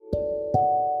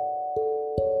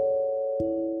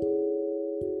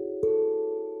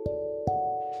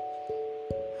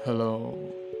Hello,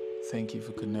 thank you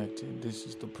for connecting. This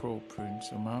is the Pro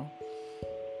Prince Amal.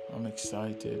 I'm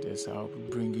excited as I'll be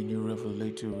bringing you a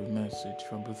revelatory message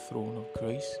from the throne of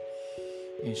grace.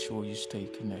 Ensure you stay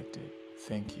connected.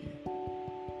 Thank you.